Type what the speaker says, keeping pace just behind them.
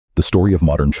The story of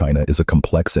modern China is a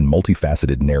complex and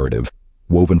multifaceted narrative,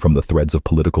 woven from the threads of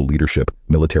political leadership,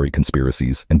 military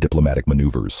conspiracies, and diplomatic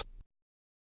maneuvers.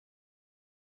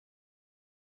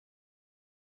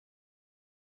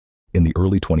 In the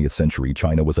early 20th century,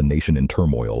 China was a nation in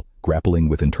turmoil, grappling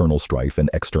with internal strife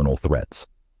and external threats.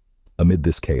 Amid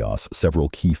this chaos, several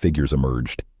key figures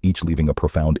emerged, each leaving a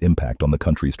profound impact on the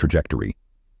country's trajectory.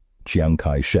 Chiang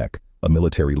Kai-shek, a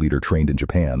military leader trained in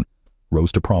Japan,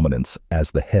 rose to prominence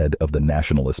as the head of the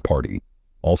Nationalist Party,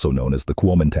 also known as the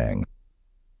Kuomintang.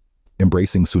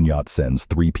 Embracing Sun Yat-sen's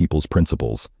Three People's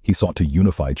Principles, he sought to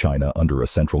unify China under a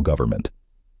central government.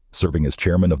 Serving as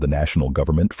chairman of the national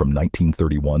government from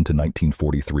 1931 to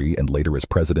 1943 and later as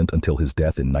president until his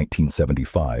death in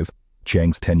 1975,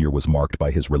 Chiang's tenure was marked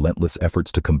by his relentless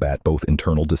efforts to combat both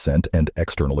internal dissent and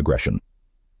external aggression.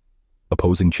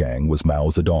 Opposing Chiang was Mao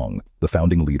Zedong, the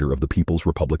founding leader of the People's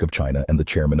Republic of China and the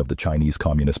chairman of the Chinese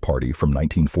Communist Party from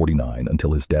 1949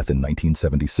 until his death in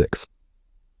 1976.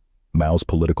 Mao's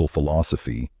political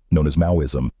philosophy, known as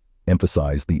Maoism,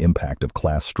 emphasized the impact of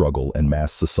class struggle and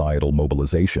mass societal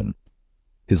mobilization.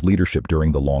 His leadership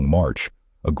during the Long March,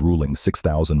 a grueling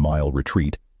 6,000-mile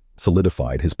retreat,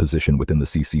 solidified his position within the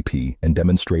CCP and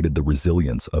demonstrated the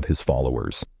resilience of his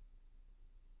followers.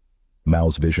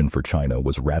 Mao's vision for China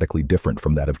was radically different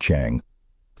from that of Chiang,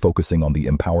 focusing on the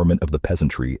empowerment of the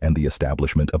peasantry and the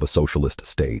establishment of a socialist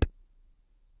state.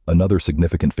 Another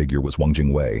significant figure was Wang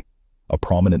Jingwei, a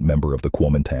prominent member of the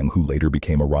Kuomintang who later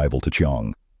became a rival to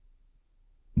Chiang.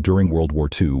 During World War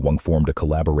II, Wang formed a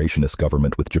collaborationist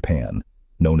government with Japan,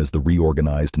 known as the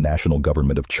Reorganized National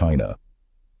Government of China.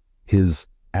 His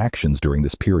actions during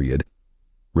this period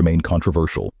remained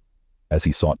controversial, as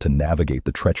he sought to navigate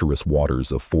the treacherous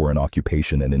waters of foreign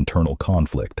occupation and internal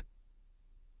conflict.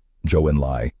 Zhou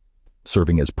Enlai,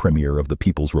 serving as Premier of the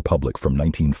People's Republic from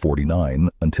 1949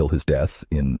 until his death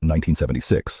in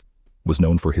 1976, was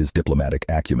known for his diplomatic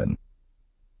acumen.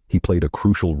 He played a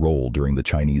crucial role during the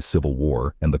Chinese Civil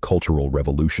War and the Cultural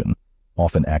Revolution,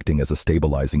 often acting as a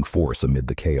stabilizing force amid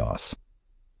the chaos.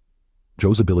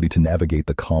 Zhou's ability to navigate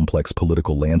the complex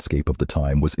political landscape of the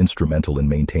time was instrumental in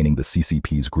maintaining the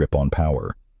CCP's grip on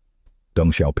power.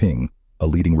 Deng Xiaoping, a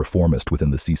leading reformist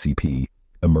within the CCP,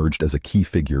 emerged as a key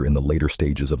figure in the later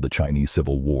stages of the Chinese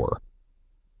Civil War.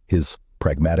 His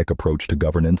pragmatic approach to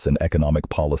governance and economic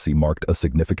policy marked a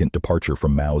significant departure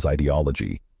from Mao's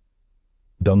ideology.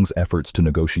 Deng's efforts to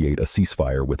negotiate a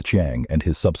ceasefire with Chiang and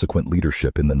his subsequent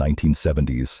leadership in the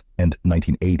 1970s and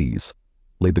 1980s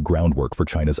laid the groundwork for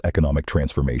China's economic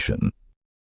transformation.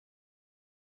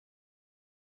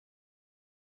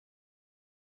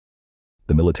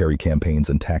 The military campaigns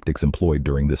and tactics employed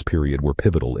during this period were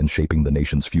pivotal in shaping the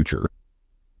nation's future.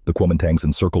 The Kuomintang's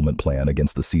encirclement plan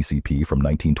against the CCP from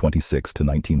 1926 to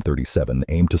 1937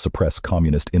 aimed to suppress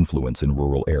communist influence in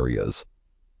rural areas.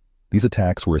 These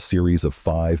attacks were a series of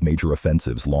 5 major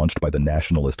offensives launched by the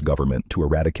nationalist government to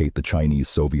eradicate the Chinese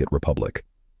Soviet Republic.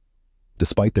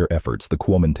 Despite their efforts, the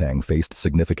Kuomintang faced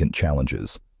significant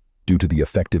challenges due to the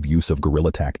effective use of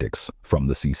guerrilla tactics from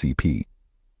the CCP.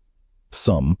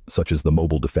 Some, such as the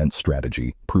mobile defense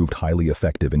strategy, proved highly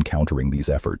effective in countering these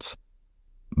efforts.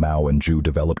 Mao and Zhu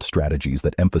developed strategies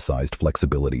that emphasized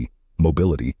flexibility,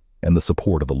 mobility, and the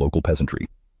support of the local peasantry.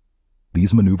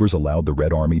 These maneuvers allowed the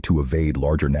Red Army to evade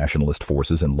larger nationalist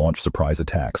forces and launch surprise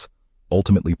attacks,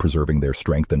 ultimately preserving their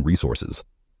strength and resources.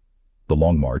 The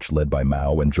Long March, led by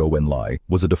Mao and Zhou Enlai,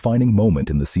 was a defining moment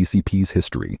in the CCP's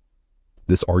history.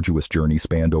 This arduous journey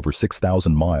spanned over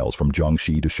 6,000 miles from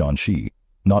Jiangxi to Shanxi,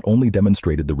 not only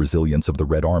demonstrated the resilience of the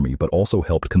Red Army but also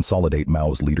helped consolidate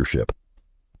Mao's leadership.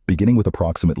 Beginning with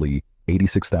approximately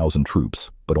 86,000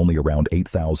 troops, but only around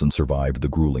 8,000 survived the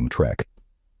grueling trek.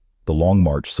 The Long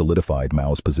March solidified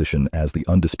Mao's position as the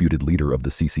undisputed leader of the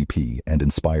CCP and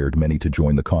inspired many to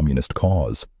join the communist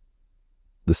cause.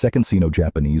 The Second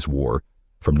Sino-Japanese War,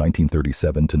 from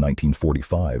 1937 to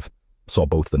 1945, saw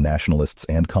both the nationalists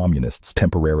and communists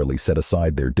temporarily set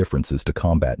aside their differences to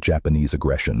combat Japanese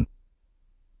aggression.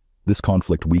 This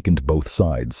conflict weakened both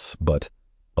sides, but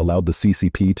allowed the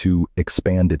CCP to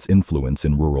expand its influence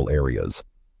in rural areas.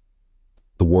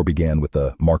 The war began with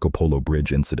the Marco Polo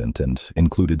Bridge incident and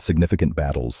included significant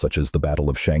battles such as the Battle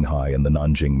of Shanghai and the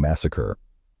Nanjing Massacre.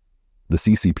 The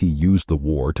CCP used the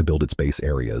war to build its base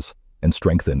areas and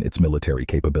strengthen its military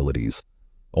capabilities,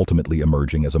 ultimately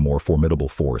emerging as a more formidable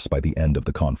force by the end of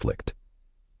the conflict.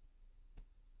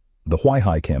 The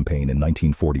Huaihai campaign in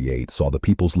 1948 saw the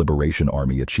People's Liberation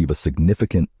Army achieve a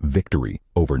significant victory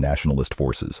over nationalist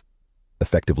forces,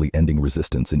 effectively ending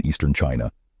resistance in eastern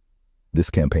China. This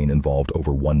campaign involved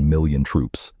over 1 million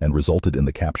troops and resulted in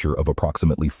the capture of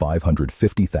approximately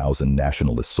 550,000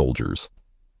 nationalist soldiers.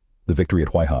 The victory at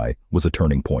Huaihai was a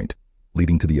turning point,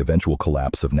 leading to the eventual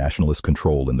collapse of nationalist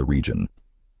control in the region.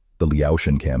 The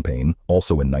Liaoshen campaign,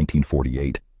 also in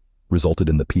 1948, resulted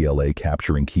in the PLA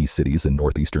capturing key cities in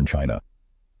northeastern China.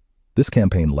 This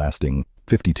campaign, lasting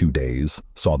 52 days,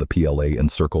 saw the PLA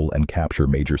encircle and capture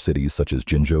major cities such as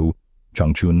Jinzhou,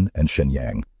 Changchun, and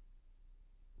Shenyang.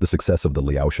 The success of the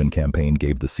Liaoshen campaign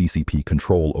gave the CCP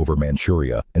control over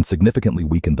Manchuria and significantly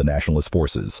weakened the nationalist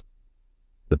forces.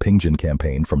 The Pingjin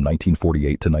campaign from 1948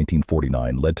 to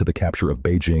 1949 led to the capture of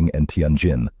Beijing and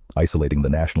Tianjin, isolating the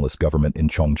nationalist government in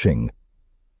Chongqing.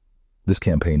 This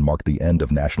campaign marked the end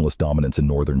of nationalist dominance in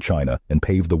northern China and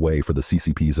paved the way for the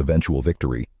CCP's eventual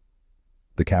victory.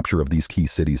 The capture of these key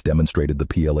cities demonstrated the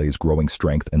PLA's growing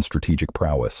strength and strategic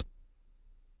prowess.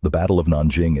 The Battle of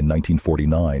Nanjing in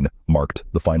 1949 marked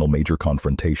the final major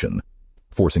confrontation,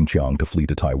 forcing Chiang to flee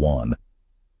to Taiwan.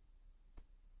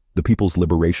 The People's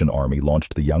Liberation Army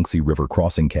launched the Yangtze River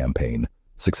Crossing Campaign,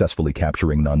 successfully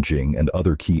capturing Nanjing and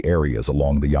other key areas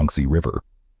along the Yangtze River.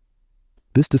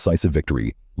 This decisive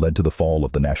victory led to the fall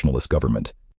of the nationalist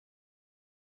government.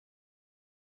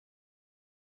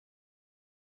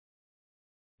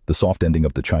 The soft ending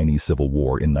of the Chinese Civil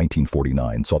War in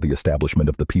 1949 saw the establishment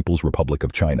of the People's Republic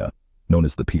of China, known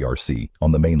as the PRC,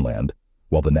 on the mainland,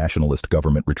 while the nationalist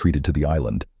government retreated to the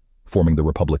island, forming the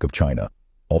Republic of China,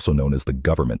 also known as the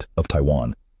Government of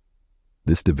Taiwan.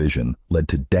 This division led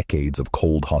to decades of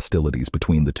cold hostilities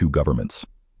between the two governments,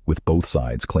 with both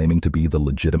sides claiming to be the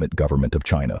legitimate government of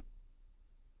China.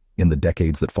 In the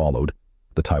decades that followed,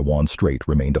 the Taiwan Strait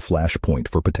remained a flashpoint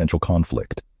for potential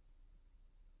conflict.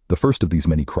 The first of these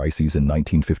many crises in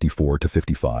 1954 to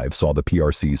 55 saw the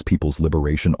PRC's People's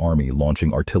Liberation Army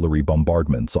launching artillery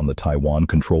bombardments on the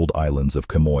Taiwan-controlled islands of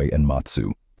Quemoy and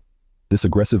Matsu. This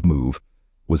aggressive move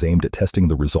was aimed at testing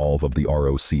the resolve of the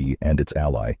ROC and its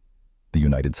ally, the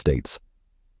United States.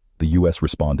 The U.S.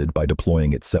 responded by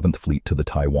deploying its 7th Fleet to the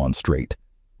Taiwan Strait,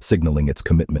 signaling its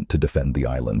commitment to defend the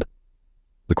island.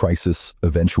 The crisis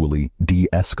eventually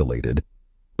de-escalated,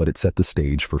 but it set the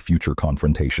stage for future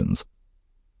confrontations.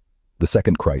 The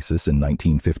second crisis in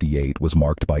 1958 was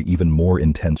marked by even more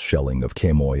intense shelling of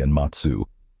Quemoy and Matsu.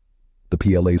 The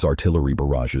PLA's artillery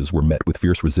barrages were met with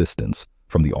fierce resistance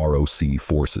from the ROC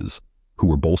forces, who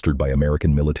were bolstered by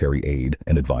American military aid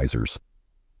and advisors.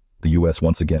 The U.S.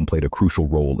 once again played a crucial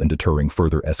role in deterring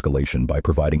further escalation by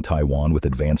providing Taiwan with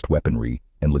advanced weaponry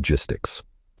and logistics.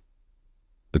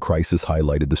 The crisis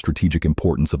highlighted the strategic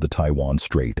importance of the Taiwan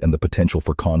Strait and the potential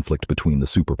for conflict between the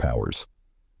superpowers.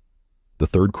 The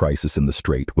third crisis in the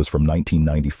strait was from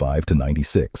 1995 to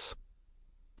 96.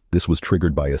 This was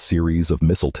triggered by a series of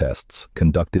missile tests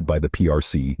conducted by the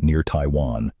PRC near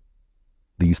Taiwan.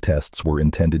 These tests were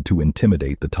intended to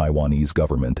intimidate the Taiwanese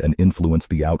government and influence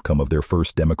the outcome of their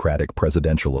first democratic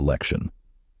presidential election.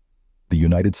 The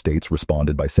United States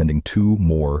responded by sending 2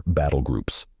 more battle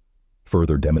groups,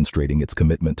 further demonstrating its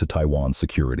commitment to Taiwan's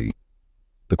security.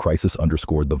 The crisis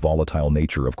underscored the volatile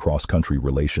nature of cross-country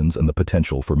relations and the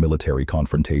potential for military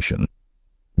confrontation.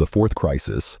 The fourth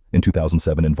crisis, in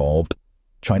 2007, involved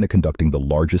China conducting the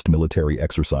largest military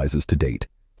exercises to date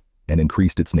and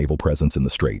increased its naval presence in the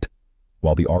strait,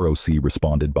 while the ROC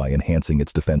responded by enhancing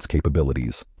its defense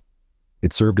capabilities.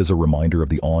 It served as a reminder of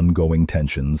the ongoing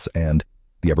tensions and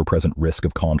the ever-present risk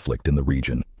of conflict in the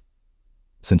region.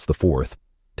 Since the fourth,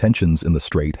 tensions in the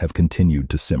strait have continued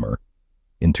to simmer.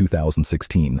 In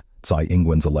 2016, Tsai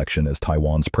Ing-wen's election as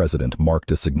Taiwan's president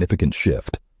marked a significant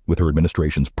shift, with her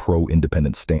administration's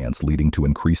pro-independent stance leading to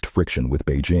increased friction with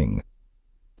Beijing.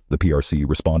 The PRC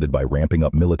responded by ramping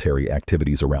up military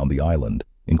activities around the island,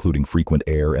 including frequent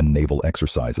air and naval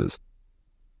exercises.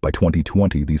 By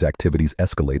 2020, these activities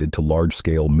escalated to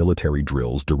large-scale military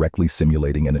drills directly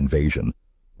simulating an invasion,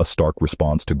 a stark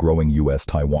response to growing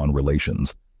U.S.-Taiwan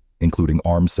relations, including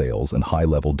arms sales and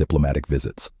high-level diplomatic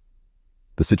visits.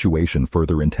 The situation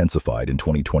further intensified in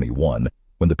 2021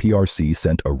 when the PRC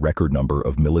sent a record number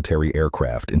of military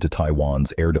aircraft into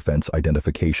Taiwan's Air Defense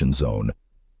Identification Zone,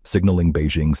 signaling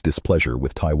Beijing's displeasure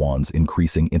with Taiwan's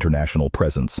increasing international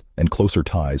presence and closer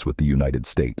ties with the United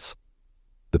States.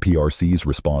 The PRC's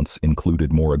response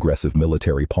included more aggressive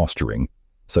military posturing,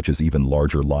 such as even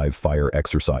larger live-fire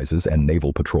exercises and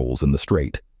naval patrols in the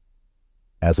strait.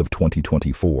 As of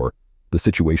 2024, the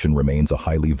situation remains a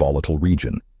highly volatile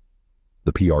region.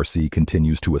 The PRC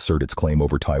continues to assert its claim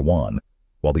over Taiwan,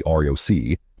 while the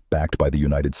ROC, backed by the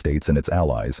United States and its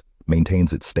allies,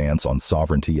 maintains its stance on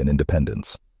sovereignty and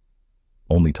independence.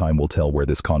 Only time will tell where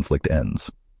this conflict ends,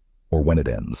 or when it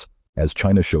ends. as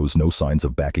China shows no signs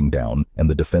of backing down, and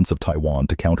the defense of Taiwan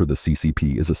to counter the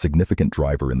CCP is a significant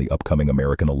driver in the upcoming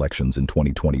American elections in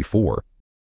 2024.